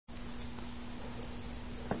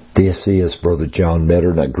This is Brother John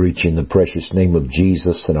Metter, and I greet you in the precious name of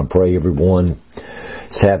Jesus, and I pray everyone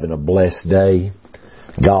is having a blessed day.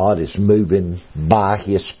 God is moving by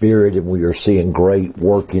His Spirit, and we are seeing great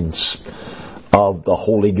workings of the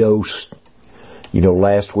Holy Ghost. You know,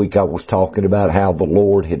 last week I was talking about how the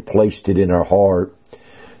Lord had placed it in our heart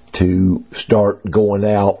to start going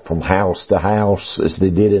out from house to house as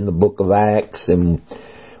they did in the book of Acts, and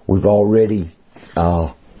we've already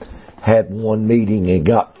had one meeting and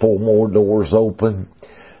got 4 more doors open,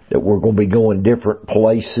 that we're going to be going different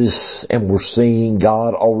places, and we're seeing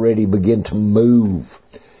God already begin to move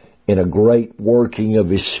in a great working of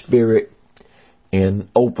His Spirit and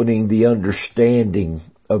opening the understanding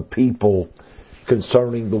of people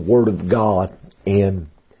concerning the Word of God. And,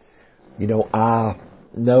 you know, I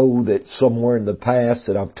know that somewhere in the past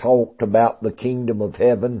that I've talked about the kingdom of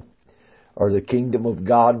heaven or the kingdom of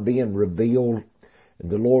God being revealed. And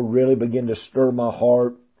the Lord really began to stir my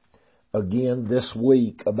heart again this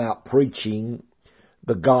week about preaching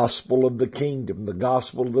the gospel of the kingdom. The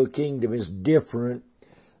gospel of the kingdom is different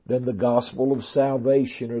than the gospel of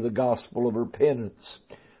salvation or the gospel of repentance.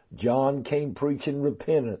 John came preaching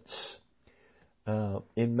repentance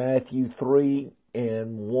in Matthew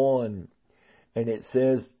 3:1. And it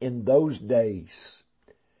says, in those days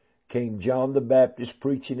came John the Baptist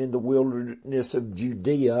preaching in the wilderness of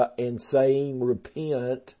Judea and saying,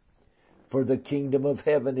 repent, for the kingdom of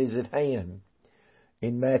heaven is at hand.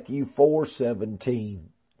 In Matthew 4:17,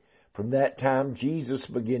 from that time Jesus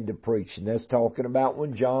began to preach. And that's talking about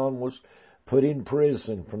when John was put in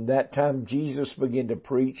prison. From that time Jesus began to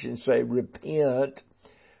preach and say, repent,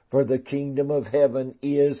 for the kingdom of heaven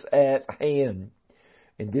is at hand.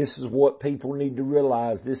 And this is what people need to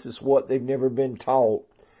realize. This is what they've never been taught.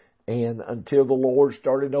 And until the Lord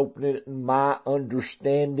started opening my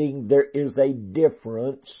understanding, there is a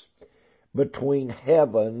difference between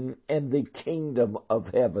heaven and the kingdom of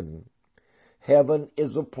heaven. Heaven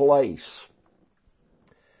is a place.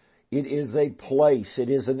 It is a place.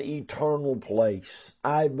 It is an eternal place.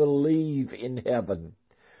 I believe in heaven.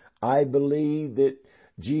 I believe that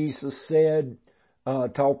Jesus said,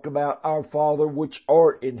 talked about our Father which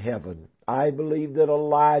art in heaven. I believe that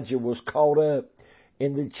Elijah was caught up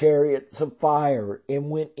in the chariots of fire and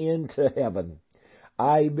went into heaven.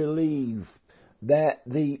 I believe that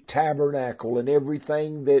the tabernacle and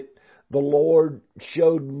everything that the Lord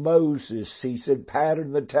showed Moses, He said,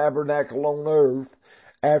 pattern the tabernacle on earth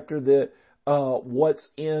after the what's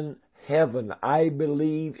in heaven. I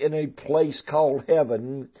believe in a place called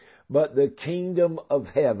heaven, but the kingdom of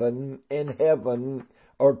heaven and heaven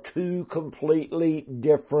are two completely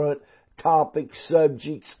different topics,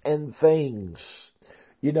 subjects, and things.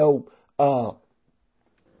 You know,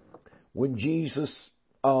 when Jesus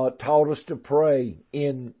taught us to pray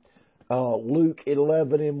in Luke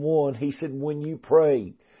 11:1, He said, when you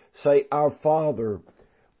pray, say, Our Father,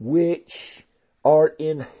 which art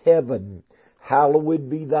in heaven, hallowed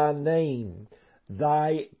be thy name.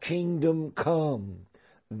 Thy kingdom come.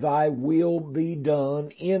 Thy will be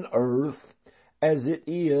done in earth as it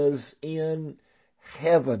is in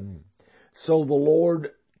heaven. So the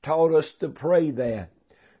Lord taught us to pray that.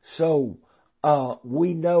 So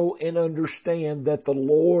we know and understand that the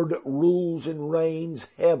Lord rules and reigns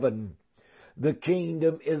heaven. The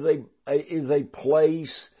kingdom is a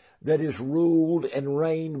place that is ruled and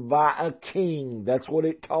reigned by a king. That's what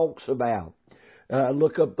it talks about.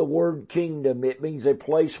 Look up the word kingdom. It means a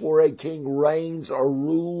place where a king reigns or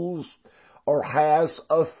rules or has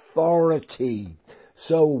authority.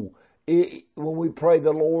 So when we pray the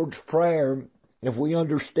Lord's Prayer, if we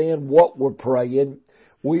understand what we're praying,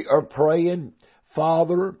 we are praying,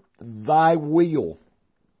 Father, thy will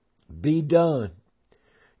be done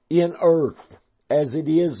in earth as it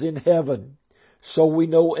is in heaven. So we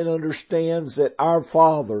know and understand that our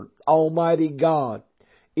Father, Almighty God,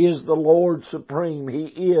 is the Lord Supreme. He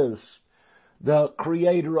is the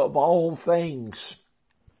Creator of all things.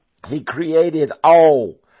 He created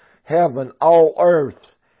all heaven, all earth.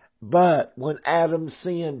 But when Adam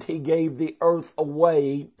sinned, he gave the earth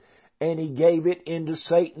away and he gave it into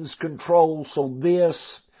Satan's control. So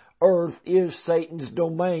this earth is Satan's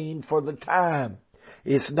domain for the time.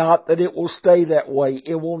 It's not that it will stay that way.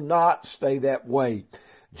 It will not stay that way.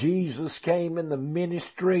 Jesus came in the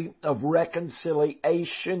ministry of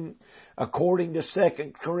reconciliation according to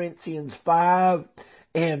 2 Corinthians 5,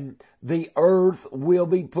 and the earth will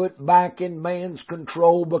be put back in man's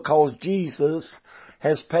control because Jesus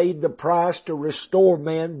has paid the price to restore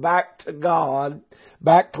man back to God,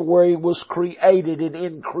 back to where he was created. And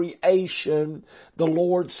in creation, the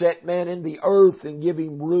Lord set man in the earth and give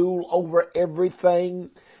him rule over everything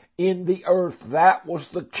in the earth. That was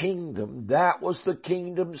the kingdom. That was the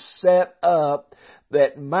kingdom set up,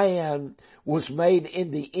 that man was made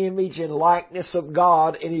in the image and likeness of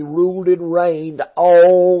God, and he ruled and reigned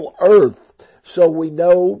all earth. So we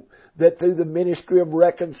know that through the ministry of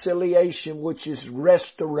reconciliation, which is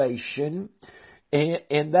restoration,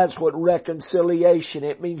 and that's what reconciliation,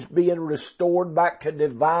 it means being restored back to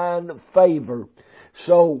divine favor.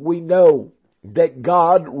 So we know that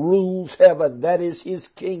God rules heaven. That is His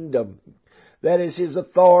kingdom. That is His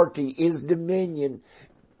authority, His dominion.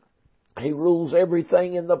 He rules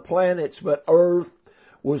everything in the planets, but earth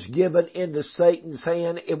was given into Satan's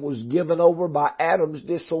hand. It was given over by Adam's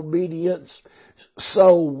disobedience.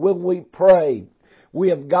 So when we pray, we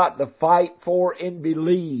have got to fight for and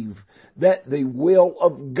believe that the will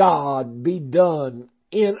of God be done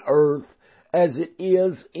in earth as it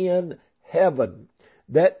is in heaven.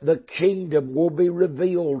 That the kingdom will be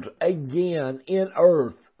revealed again in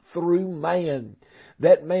earth through man.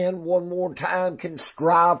 That man one more time can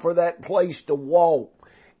strive for that place to walk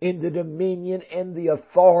in the dominion and the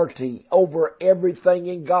authority over everything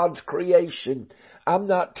in God's creation. I'm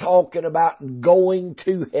not talking about going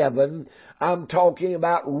to heaven. I'm talking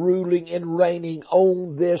about ruling and reigning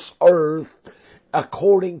on this earth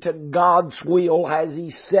according to God's will as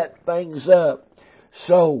He set things up.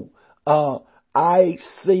 So, I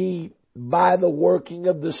see by the working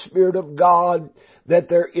of the Spirit of God that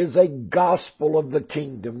there is a gospel of the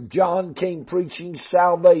kingdom. John came preaching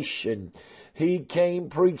salvation. He came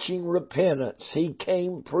preaching repentance. He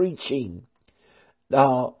came preaching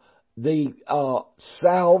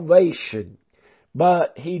salvation.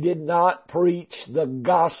 But he did not preach the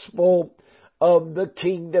gospel of the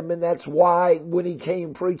kingdom, and that's why when he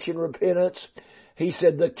came preaching repentance, he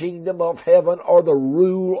said the kingdom of heaven, or the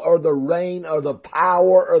rule or the reign or the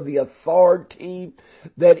power or the authority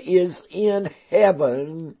that is in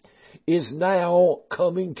heaven is now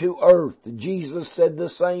coming to earth. Jesus said the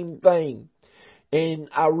same thing. And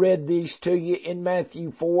I read these to you in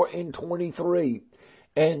Matthew 4:23.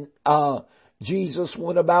 And Jesus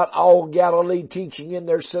went about all Galilee, teaching in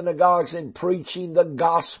their synagogues and preaching the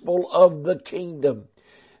gospel of the kingdom.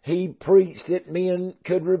 He preached that men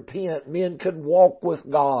could repent, men could walk with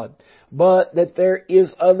God, but that there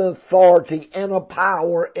is an authority and a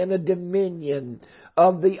power and a dominion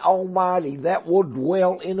of the Almighty that will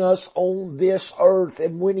dwell in us on this earth.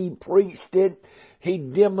 And when He preached it, He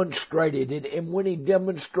demonstrated it. And when He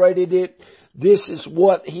demonstrated it, this is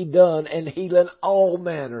what He done, and healing all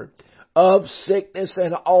manner of sickness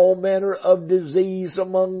and all manner of disease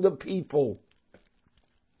among the people.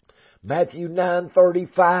 Matthew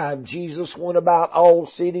 9:35, Jesus went about all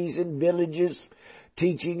cities and villages,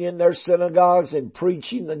 teaching in their synagogues and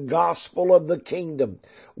preaching the gospel of the kingdom.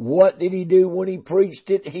 What did He do when He preached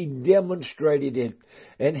it? He demonstrated it,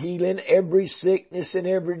 and healing every sickness and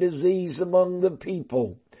every disease among the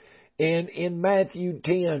people. And in Matthew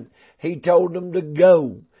 10, He told them to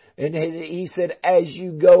go. And He said, as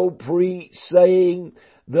you go, preach, saying,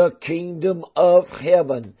 the kingdom of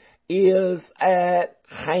heaven is at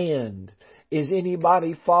hand. Is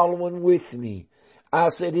anybody following with me? I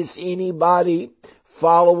said, is anybody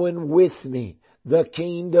following with me? The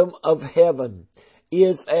kingdom of heaven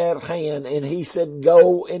is at hand. And He said,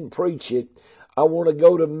 go and preach it. I want to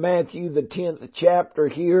go to Matthew, the 10th chapter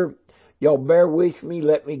here. Y'all bear with me.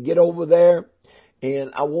 Let me get over there.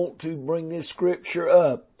 And I want to bring this scripture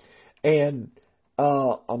up. And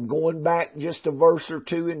I'm going back just a verse or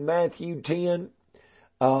two in Matthew 10.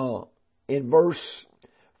 In verse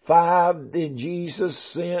 5, then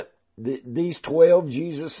Jesus sent these 12,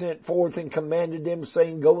 Jesus sent forth and commanded them,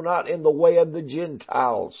 saying, go not in the way of the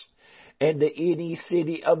Gentiles, and to any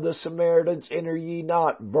city of the Samaritans enter ye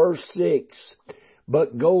not. Verse 6,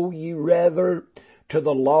 but go ye rather to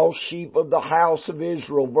the lost sheep of the house of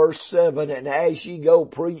Israel. Verse 7, and as ye go,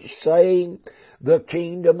 preach, saying, the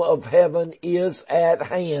kingdom of heaven is at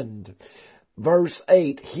hand. Verse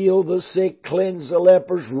 8, heal the sick, cleanse the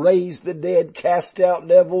lepers, raise the dead, cast out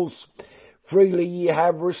devils. Freely ye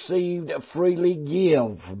have received, freely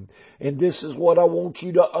give. And this is what I want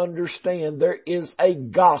you to understand. There is a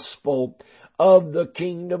gospel of the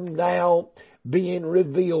kingdom now being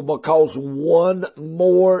revealed, because one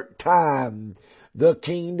more time the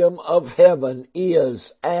kingdom of heaven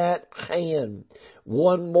is at hand.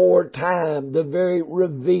 One more time, the very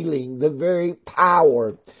revealing, the very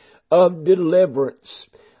power of deliverance,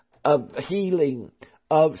 of healing,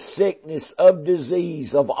 of sickness, of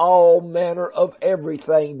disease, of all manner of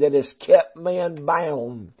everything that has kept man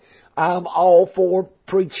bound. I'm all for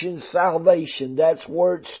preaching salvation. That's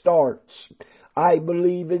where it starts. I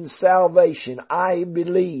believe in salvation. I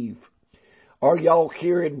believe Are y'all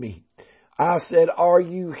hearing me? I said, are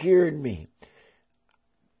you hearing me?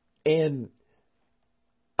 And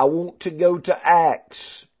I want to go to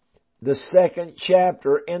Acts, the 2nd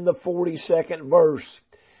chapter and the 42nd verse.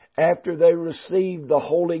 After they received the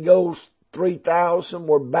Holy Ghost, 3,000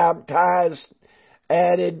 were baptized.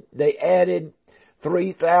 They added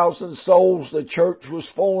 3,000 souls. The church was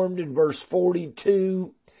formed in verse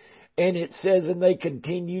 42. And it says, and they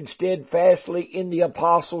continued steadfastly in the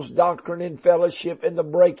apostles' doctrine and fellowship and the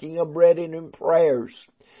breaking of bread and in prayers.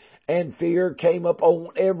 And fear came upon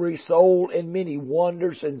every soul, and many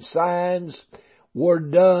wonders and signs were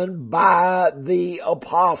done by the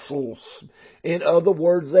apostles. In other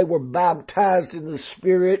words, they were baptized in the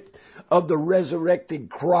Spirit of the resurrected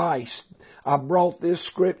Christ. I brought this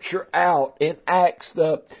scripture out in Acts,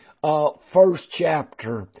 the 1st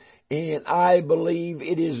chapter. And I believe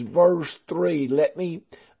it is verse 3. Let me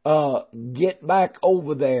get back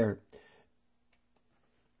over there.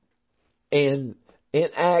 And in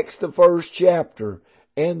Acts, the 1st chapter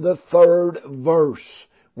and the 3rd verse,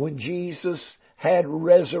 when Jesus had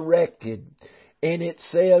resurrected, and it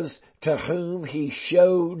says, to whom he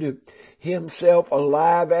showed himself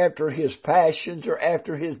alive after his passions or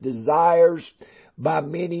after his desires, by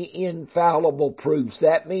many infallible proofs.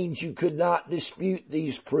 That means you could not dispute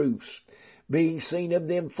these proofs. Being seen of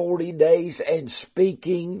them 40 days and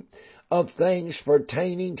speaking of things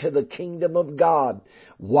pertaining to the kingdom of God.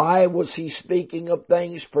 Why was he speaking of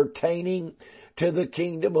things pertaining to the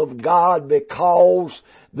kingdom of God? Because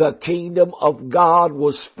the kingdom of God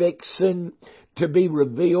was fixing to be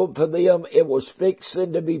revealed to them. It was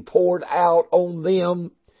fixing to be poured out on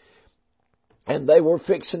them. And they were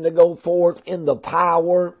fixing to go forth in the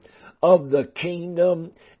power of the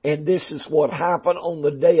kingdom. And this is what happened on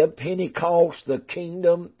the day of Pentecost. The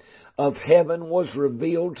kingdom of heaven was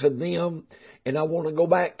revealed to them. And I want to go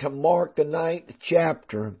back to Mark, the 9th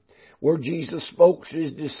chapter, where Jesus spoke to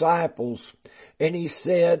his disciples. And he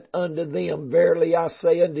said unto them, verily I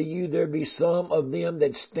say unto you, there be some of them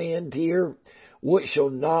that stand here which shall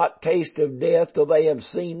not taste of death till they have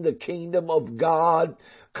seen the kingdom of God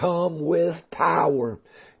come with power.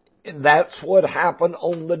 And that's what happened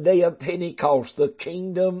on the day of Pentecost. The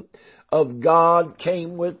kingdom of God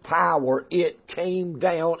came with power. It came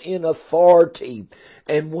down in authority.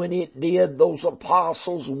 And when it did, those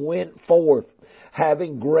apostles went forth,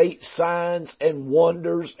 having great signs and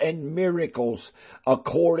wonders and miracles,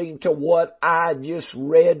 according to what I just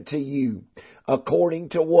read to you, according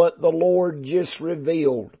to what the Lord just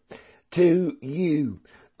revealed to you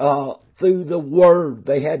through the Word.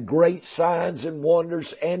 They had great signs and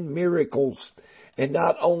wonders and miracles. And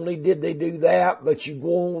not only did they do that, but you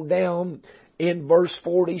go on down in verse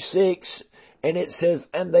 46, and it says,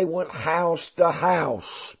 and they went house to house,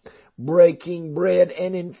 breaking bread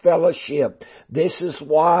and in fellowship. This is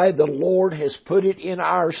why the Lord has put it in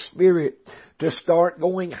our spirit to start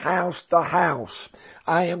going house to house.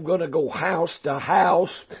 I am going to go house to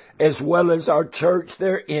house, as well as our church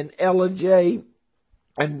there in Ellijay.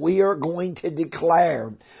 And we are going to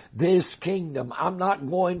declare this kingdom. I'm not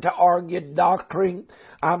going to argue doctrine.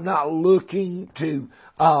 I'm not looking to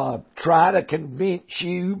try to convince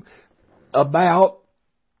you about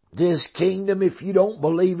this kingdom. If you don't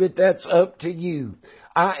believe it, that's up to you.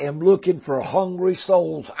 I am looking for hungry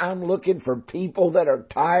souls. I'm looking for people that are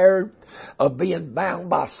tired of being bound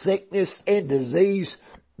by sickness and disease,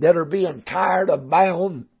 that are being tired of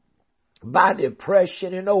bound by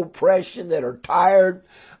depression and oppression, that are tired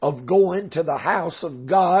of going to the house of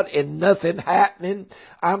God and nothing happening.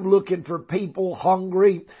 I'm looking for people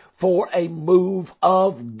hungry for a move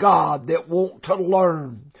of God, that want to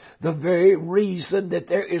learn. The very reason that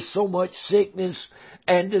there is so much sickness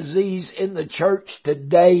and disease in the church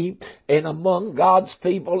today and among God's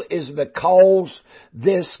people is because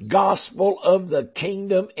this gospel of the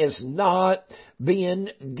kingdom is not being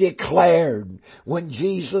declared. When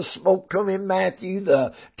Jesus spoke to him in Matthew,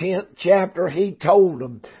 the 10th chapter, he told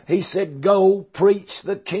them, he said, go preach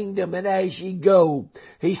the kingdom, and as ye go,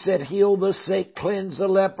 he said, heal the sick, cleanse the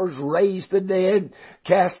lepers, raise the dead,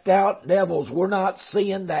 cast out devils. We're not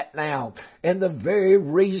seeing that now. And the very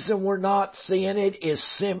reason we're not seeing it is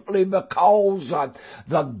simply because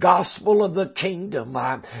the gospel of the kingdom,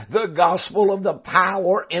 the gospel of the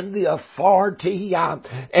power and the authority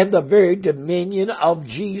and the very dominion of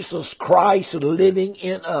Jesus Christ living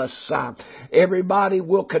in us. Everybody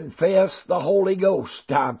will confess the Holy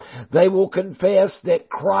Ghost. They will confess that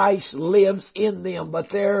Christ lives in them, but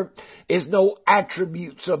there is no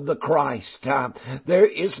attributes of the Christ. There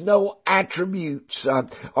is no attributes.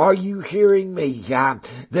 Are you hearing hearing me,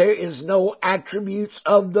 there is no attributes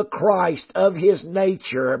of the Christ, of His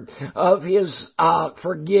nature, of His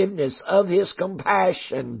forgiveness, of His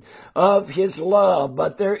compassion, of His love,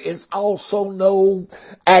 but there is also no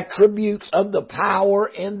attributes of the power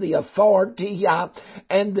and the authority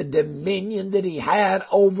and the dominion that He had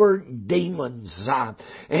over demons.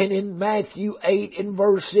 And in Matthew 8 and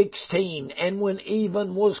verse 16, and when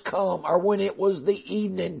even was come, or when it was the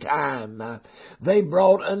evening time, they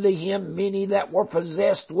brought unto Him many that were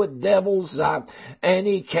possessed with devils, and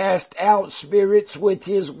He cast out spirits with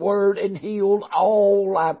His word and healed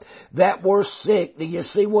all that were sick. Do you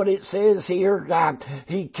see what it says here?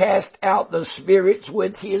 He cast out the spirits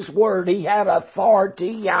with His word. He had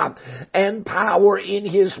authority and power in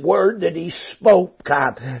His word that He spoke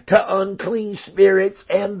to unclean spirits,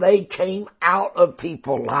 and they came out of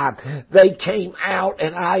people. They came out,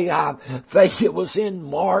 and I think it was in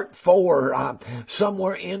Mark 4,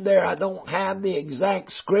 somewhere in there. I don't have the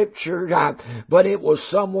exact scripture, but it was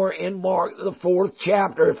somewhere in Mark the 4th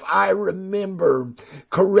chapter, if I remember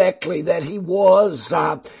correctly, that He was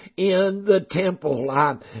in the temple,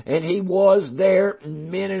 and He was there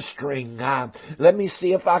ministering. Let me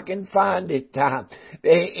see if I can find it.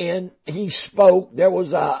 And He spoke. There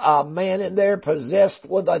was a man in there possessed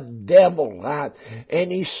with a devil,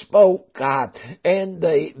 and He spoke, and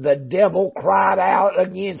the devil cried out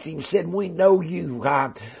against Him, said, "We know you,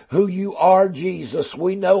 who you are, Jesus.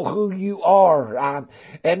 We know who you are,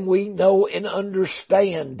 and we know and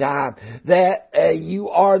understand that you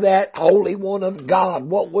are that Holy One of God."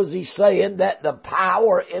 What was He saying? That the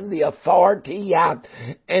power and the authority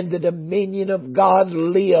and the dominion of God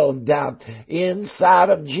lived inside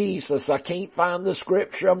of Jesus. I can't find the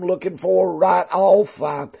scripture I'm looking for right off,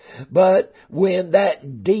 but when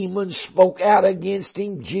that demon spoke out against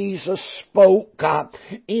Him, Jesus spoke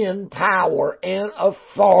in power and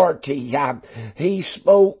authority. He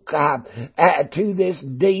spoke to this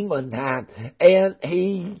demon, and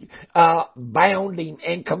He bound him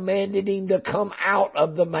and commanded him to come out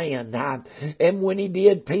of the man. And when He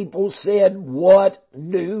did, people said, "What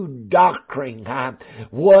new doctrine?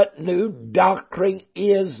 What new doctrine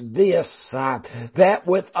is this? That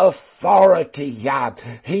with authority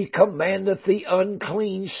He commandeth the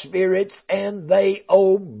unclean spirits, and they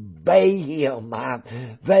obey Him."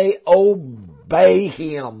 They obey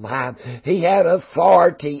Him. He had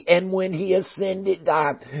authority, and when He ascended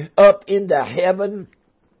up into heaven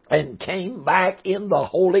and came back in the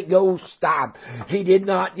Holy Ghost, He did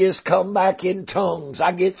not just come back in tongues.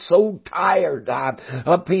 I get so tired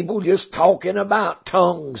of people just talking about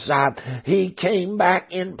tongues. He came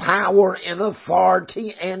back in power and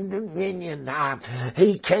authority and dominion.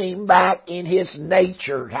 He came back in His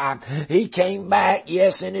nature. He came back,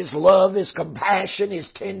 yes, in His love, His compassion, His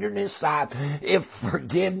tenderness, His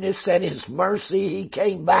forgiveness, and His mercy. He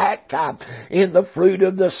came back in the fruit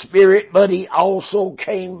of the Spirit, but He also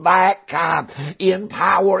came back in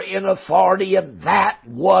power and authority, and that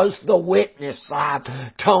was the witness.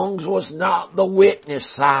 Tongues was not the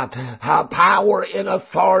witness. Power and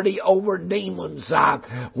authority over demons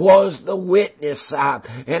was the witness.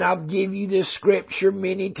 And I've given you this scripture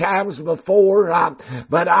many times before,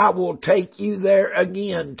 but I will take you there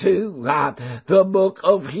again to the book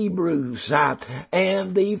of Hebrews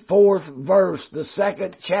and the 4th verse, the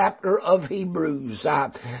 2nd chapter of Hebrews,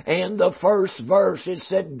 and the 1st verse. It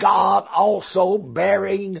said, God also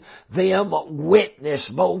bearing them witness,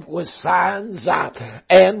 both with signs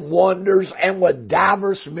and wonders, and with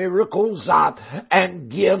divers miracles and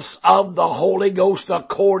gifts of the Holy Ghost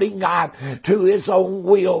according to His own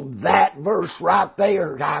will. That verse right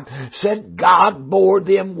there said God bore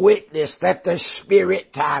them witness that the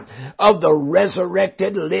Spirit of the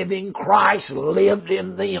resurrected living Christ lived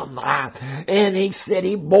in them. And He said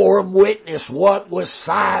He bore them witness. What was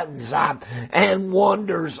signs and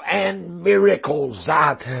wonders and miracles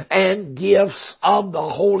and gifts of the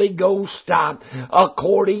Holy Ghost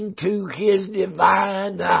according to His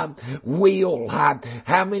divine will.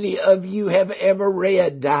 How many of you have ever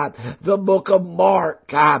read the book of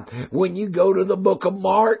Mark? When you go to the book of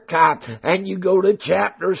Mark and you go to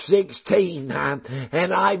chapter 16,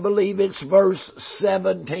 and I believe it's verse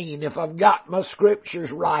 17, if I've got my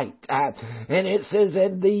scriptures right, and it says,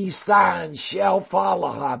 "And these signs shall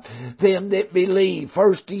follow them that believe."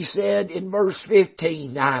 First He said in verse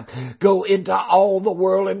 15, "Go into all the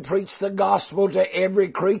world and preach the gospel to every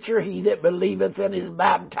creature. He that believeth and is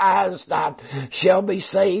baptized shall be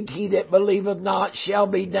saved. He that believeth not shall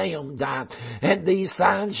be damned. And these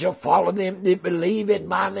signs shall follow them that believe. In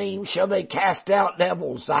my name shall they cast out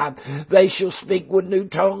devils. They shall speak with new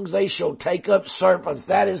tongues. They shall take up serpents."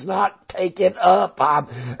 That is not taken up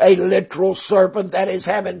a literal serpent that is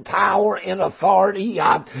having power and authority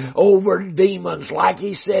over demons. Like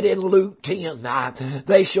he said in Luke 10,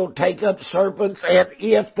 they shall take up serpents, and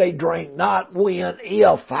if they drink not, when?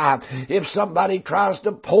 If somebody tries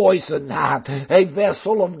to poison a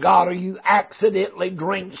vessel of God, or you accidentally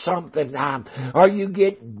drink something, or you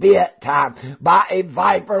get bit by a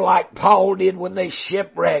viper like Paul did when they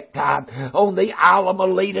shipwrecked on the Isle of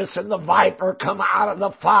Miletus, and the viper come out of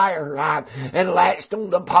the fire and latched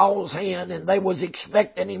onto Paul's hand, and they was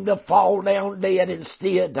expecting him to fall down dead.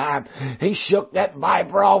 Instead, he shook that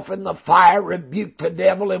viper off in the fire, rebuked the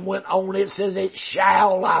devil, and went on. It says, it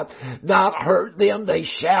shall not hurt them. They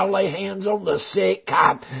shall lay hands on the sick,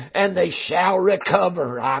 and they shall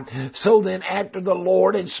recover. So then, after the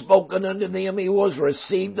Lord had spoken unto them, he was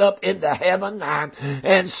received up into heaven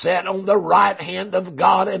and sat on the right hand of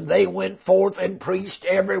God, and they went forth and preached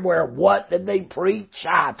everywhere. What did they preach?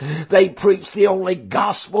 They preached the only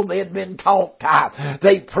gospel they had been taught.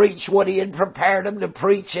 They preached what he had prepared them to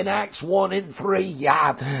preach in Acts 1 and 3.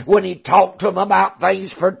 When he talked to them about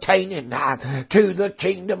things pertaining to the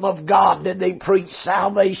kingdom of God. Did they preach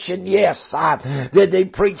salvation? Yes. Did they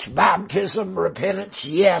preach baptism, repentance?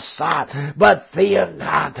 Yes. But then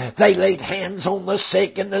they laid hands on the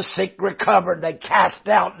sick, and the sick recovered. They cast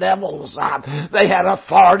out devils. They had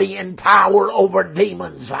authority and power over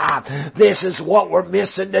demons. This is what we're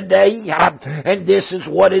missing today, and this is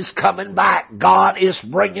what is coming back. God is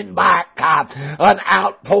bringing back an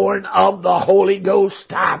outpouring of the Holy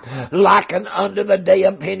Ghost like unto the day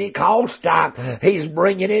of Pentecost. He's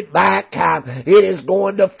bringing it back. It is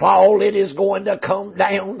going to fall. It is going to come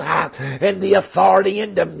down. And the authority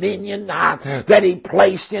and dominion that he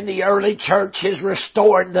placed in the early church is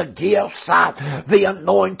restoring the gifts, the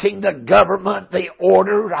anointing, the government, the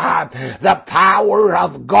order, the power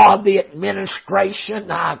of God, the administration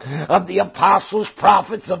of the apostles,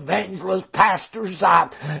 prophets, evangelists, pastors,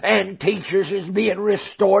 and teachers is being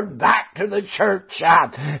restored back to the church.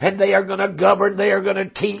 And they are going to govern, they are going to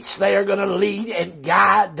teach, they are going to lead and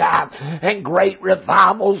guide, and great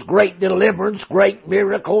revivals, great deliverance, great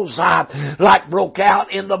miracles like broke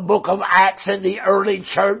out in the book of Acts in the early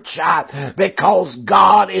church, because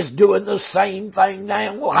God is doing the same thing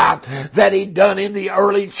now that he done in the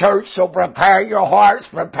early church. So prepare your hearts,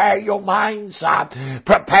 prepare your minds,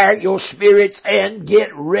 prepare your spirits, and get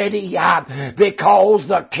ready, because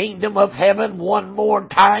the kingdom of heaven one more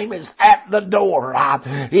time is at the door.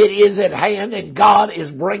 It is at hand, and God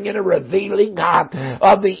is bringing a revealing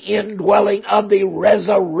of the indwelling of the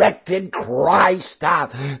resurrected Christ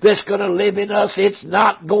that's going to live in us. It's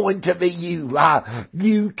not going to be you.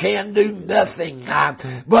 You can do nothing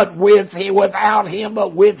but with him, without him,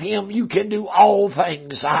 but with him you can do all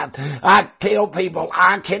things. I tell people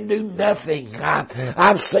I can do nothing.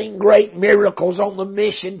 I've seen great miracles on the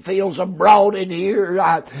mission fields abroad and here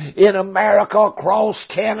in America, across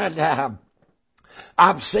Canada.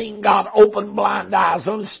 I've seen God open blind eyes,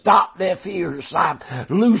 unstop deaf ears,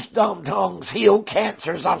 loose dumb tongues, heal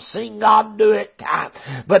cancers. I've seen God do it.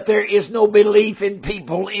 But there is no belief in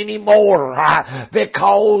people anymore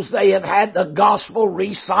because they have had the gospel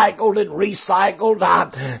recycled and recycled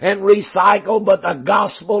and recycled. But the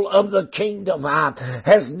gospel of the kingdom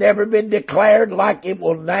has never been declared like it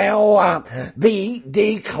will now be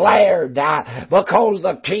declared, because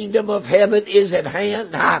the kingdom of heaven is at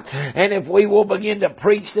hand. And if we will begin to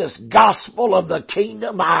preach this gospel of the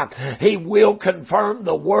kingdom, he will confirm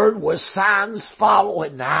the word with signs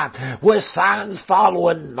following, with signs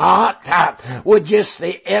following, not with just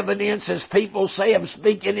the evidence, as people say, of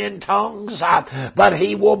speaking in tongues, but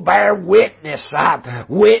he will bear witness.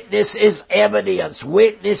 Witness is evidence.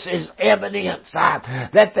 Witness is evidence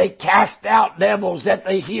that they cast out devils, that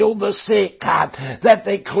they heal the sick, that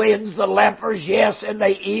they cleanse the lepers, yes, and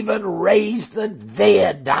they even raise the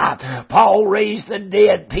dead. Paul raised the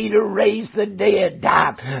dead. Peter raised the dead.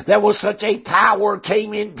 There was such a power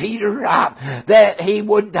came in Peter that he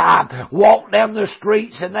would walk down the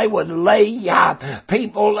streets and they would lay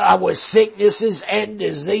people with sicknesses and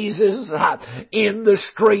diseases in the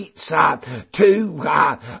streets to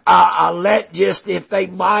let just, if they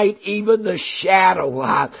might, even the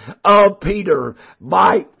shadow of Peter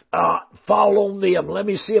might fall on them. Let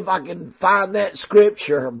me see if I can find that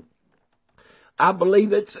scripture. I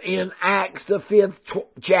believe it's in Acts, the 5th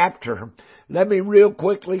chapter. Let me real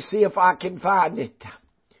quickly see if I can find it.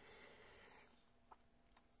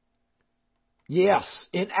 Yes,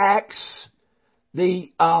 in Acts, the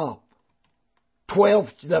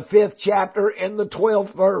 5th chapter and the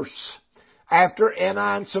 12th verse. After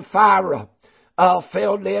Anna and Sapphira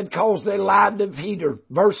fell dead because they lied to Peter.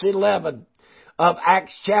 Verse 11. of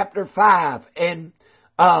Acts chapter 5. And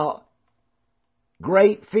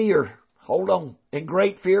great fear, hold on, and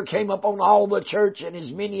great fear came upon all the church, and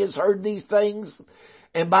as many as heard these things,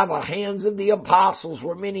 and by the hands of the apostles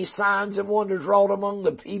were many signs and wonders wrought among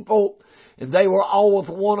the people, and they were all with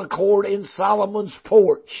one accord in Solomon's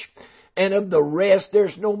porch. And of the rest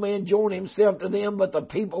there's no man joined himself to them, but the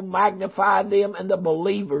people magnified them, and the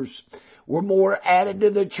believers were more added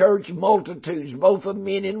to the church, multitudes, both of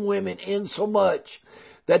men and women, insomuch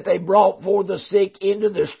that they brought forth the sick into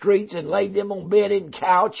the streets and laid them on bed and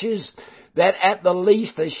couches, that at the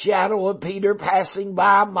least the shadow of Peter passing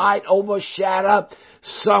by might overshadow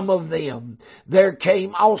some of them. There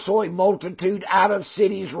came also a multitude out of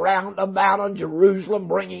cities round about on Jerusalem,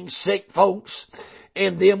 bringing sick folks,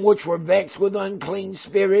 and them which were vexed with unclean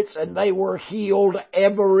spirits, and they were healed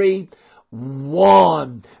every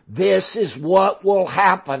one. This is what will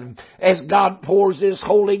happen as God pours His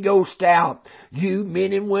Holy Ghost out. You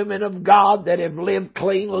men and women of God that have lived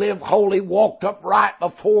clean, lived holy, walked upright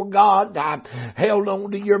before God, held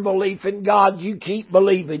on to your belief in God, you keep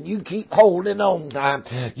believing, you keep holding on,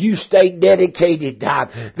 you stay dedicated,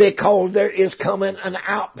 because there is coming an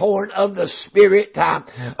outpouring of the Spirit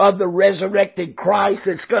of the resurrected Christ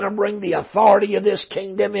that's going to bring the authority of this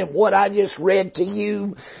kingdom. And what I just read to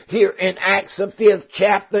you here in Acts the 5th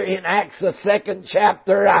chapter, in Acts the 2nd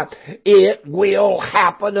chapter, it will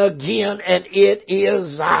happen again, and it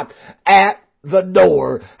is at the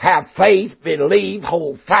door. Have faith, believe,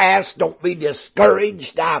 hold fast, don't be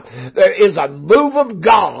discouraged. There is a move of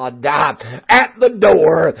God at the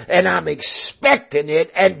door, and I'm expecting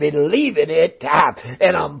it and believing it,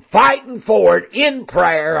 and I'm fighting for it in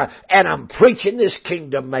prayer, and I'm preaching this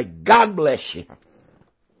kingdom. May God bless you.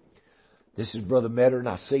 This is Brother Metter, and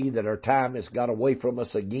I see that our time has got away from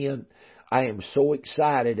us again. I am so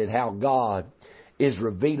excited at how God is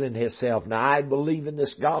revealing Himself. Now, I believe in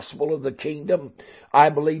this gospel of the kingdom.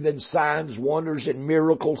 I believe in signs, wonders, and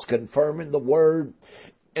miracles confirming the Word.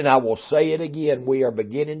 And I will say it again, we are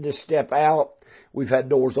beginning to step out. We've had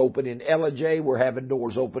doors open in Ellijay. We're having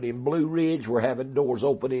doors open in Blue Ridge. We're having doors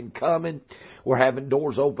open in Cumming. We're having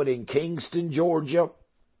doors open in Kingston, Georgia.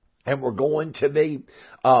 And we're going to be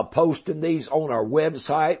posting these on our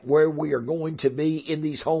website where we are going to be in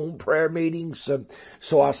these home prayer meetings.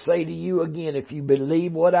 So I say to you again, if you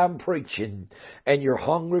believe what I'm preaching and you're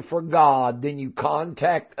hungry for God, then you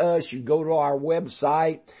contact us. You go to our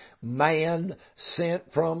website,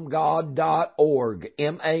 mansentfromgod.org,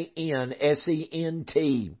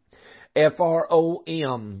 MANSENT.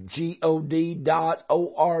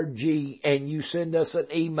 FROMGOD.org, and you send us an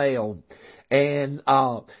email. And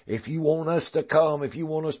if you want us to come, if you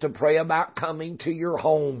want us to pray about coming to your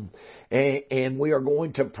home, and we are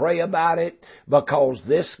going to pray about it, because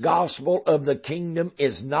this gospel of the kingdom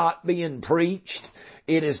is not being preached.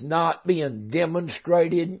 It is not being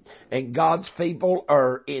demonstrated, and God's people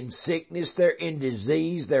are in sickness, they're in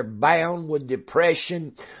disease, they're bound with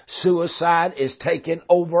depression. Suicide is taking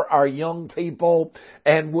over our young people,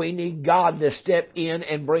 and we need God to step in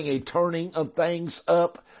and bring a turning of things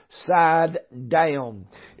upside down.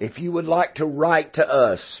 If you would like to write to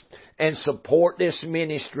us and support this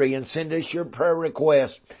ministry and send us your prayer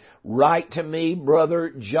requests, write to me,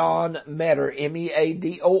 Brother John Metter,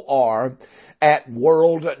 MEADOR, at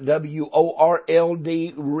World,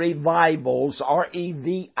 WORLD Revivals,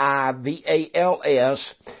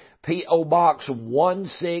 REVIVALS, P.O. Box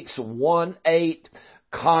 1618,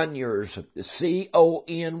 Conyers,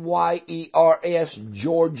 CONYERS,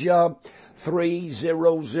 Georgia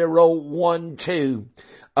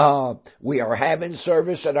 30012. We are having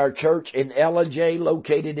service at our church in Ellijay,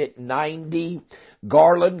 located at 90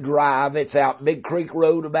 Garland Drive. It's out Big Creek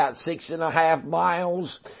Road, about 6.5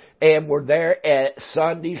 miles. And we're there at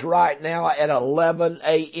Sundays right now at 11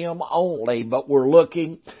 a.m. only. But we're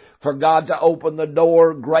looking for God to open the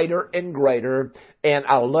door greater and greater. And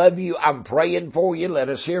I love you. I'm praying for you. Let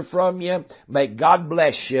us hear from you. May God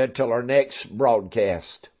bless you till our next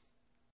broadcast.